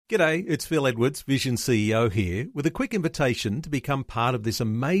G'day, it's Phil Edwards, Vision CEO here, with a quick invitation to become part of this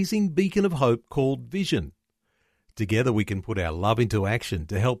amazing beacon of hope called Vision. Together we can put our love into action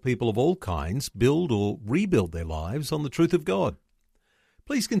to help people of all kinds build or rebuild their lives on the truth of God.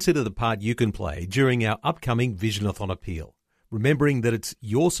 Please consider the part you can play during our upcoming Visionathon appeal, remembering that it's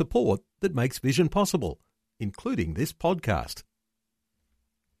your support that makes Vision possible, including this podcast.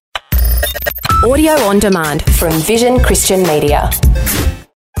 Audio on demand from Vision Christian Media.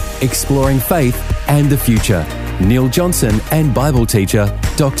 Exploring faith and the future. Neil Johnson and Bible teacher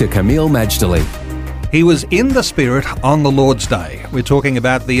Dr. Kameel Majdali. He was in the Spirit on the Lord's Day. We're talking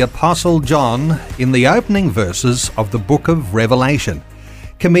about the Apostle John in the opening verses of the book of Revelation.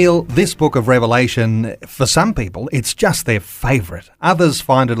 Kameel, this book of Revelation, for some people, it's just their favourite. Others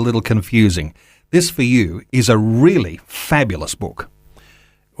find it a little confusing. This, for you, is a really fabulous book.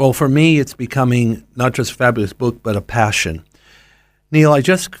 Well, for me, it's becoming not just a fabulous book, but a passion. Neil, I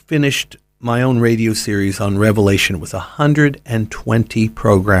just finished my own radio series on Revelation. It was 120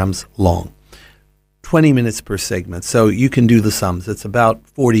 programs long, 20 minutes per segment. So you can do the sums. It's about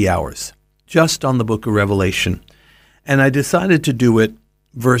 40 hours just on the book of Revelation. And I decided to do it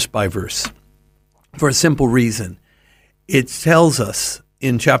verse by verse for a simple reason. It tells us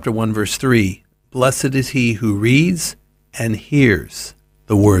in chapter 1, verse 3, "Blessed is he who reads and hears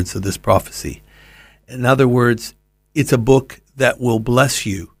the words of this prophecy." In other words, it's a book that will bless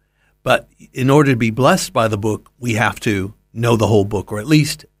you. But in order to be blessed by the book, we have to know the whole book, or at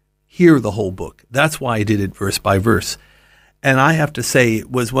least hear the whole book. That's why I did it verse by verse. And I have to say, it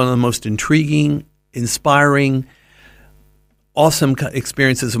was one of the most intriguing, inspiring, awesome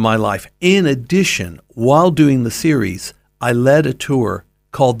experiences of my life. In addition, while doing the series, I led a tour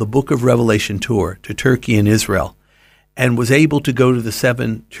called the Book of Revelation Tour to Turkey and Israel, and was able to go to the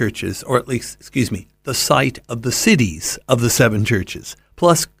 7 churches, or at least, the site of the cities of the 7 churches.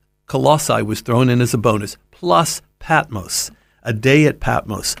 Plus, Colossae was thrown in as a bonus, plus Patmos, a day at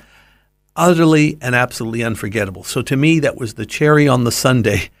Patmos. Utterly and absolutely unforgettable. So to me, that was the cherry on the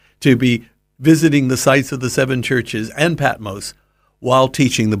sundae to be visiting the sites of the 7 churches and Patmos while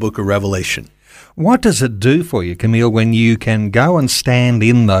teaching the book of Revelation. What does it do for you, Kameel, when you can go and stand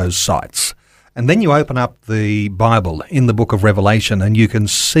in those sites? And then you open up the Bible in the book of Revelation and you can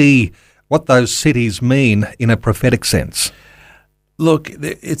see what those cities mean in a prophetic sense. Look,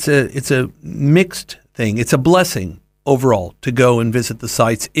 it's a mixed thing. It's a blessing overall to go and visit the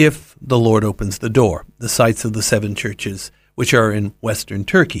sites if the Lord opens the door, the sites of the 7 churches, which are in Western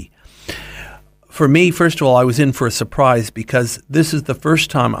Turkey. For me, first of all, I was in for a surprise because this is the first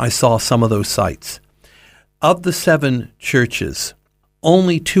time I saw some of those sites. Of the 7 churches,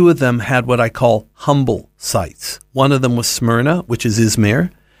 only 2 of them had what I call humble sites. One of them was Smyrna, which is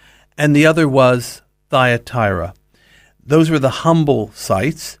Izmir, and the other was Thyatira. Those were the humble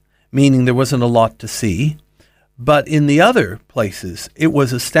sites, meaning there wasn't a lot to see. But in the other places, it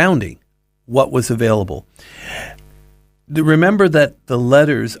was astounding what was available. Remember that the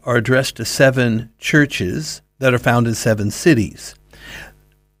letters are addressed to 7 churches that are found in 7 cities.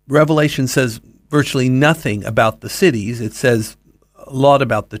 Revelation says virtually nothing about the cities. It says a lot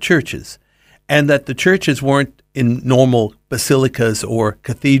about the churches, and that the churches weren't in normal basilicas or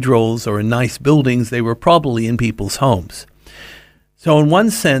cathedrals or in nice buildings. They were probably in people's homes. So in one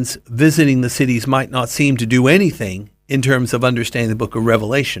sense, visiting the cities might not seem to do anything in terms of understanding the book of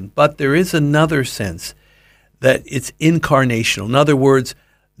Revelation, but there is another sense that it's incarnational. In other words,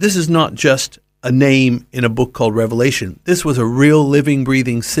 this is not just a name in a book called Revelation. This was a real living,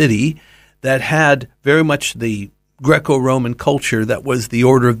 breathing city that had very much the Greco-Roman culture that was the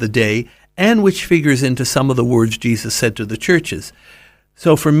order of the day, and which figures into some of the words Jesus said to the churches.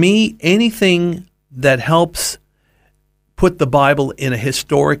 So for me, anything that helps put the Bible in a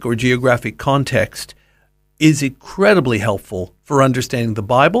historic or geographic context is incredibly helpful for understanding the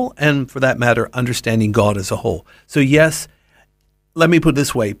Bible and, for that matter, understanding God as a whole. So yes, let me put it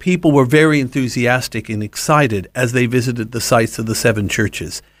this way. People were very enthusiastic and excited as they visited the sites of the 7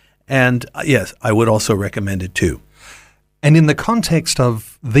 churches. And yes, I would also recommend it too. And in the context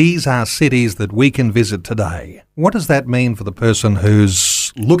of these are cities that we can visit today, what does that mean for the person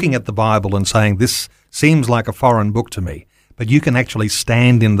who's looking at the Bible and saying, this seems like a foreign book to me, but you can actually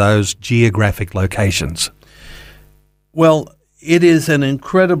stand in those geographic locations? Well, it is an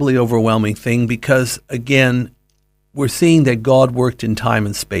incredibly overwhelming thing because, again, we're seeing that God worked in time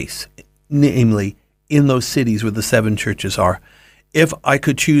and space, namely in those cities where the 7 churches are. If I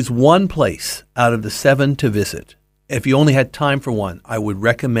could choose one place out of the 7 to visit, if you only had time for one, I would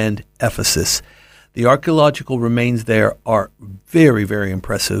recommend Ephesus. The archaeological remains there are very, very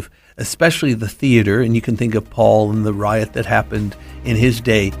impressive, especially the theater, and you can think of Paul and the riot that happened in his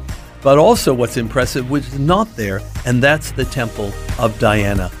day. But also what's impressive, which is not there, and that's the Temple of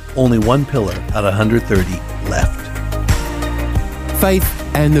Diana. Only one pillar out of 130 left. Faith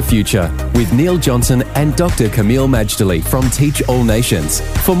and the Future with Neil Johnson and Dr. Camille Majdali from Teach All Nations.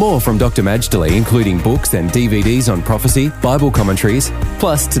 For more from Dr. Majdali, including books and DVDs on prophecy, Bible commentaries,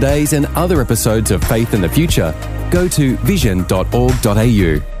 plus today's and other episodes of Faith and the Future, go to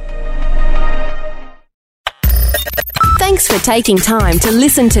vision.org.au. Thanks for taking time to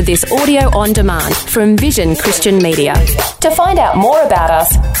listen to this audio on demand from Vision Christian Media. To find out more about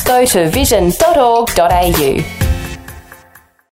us, go to vision.org.au.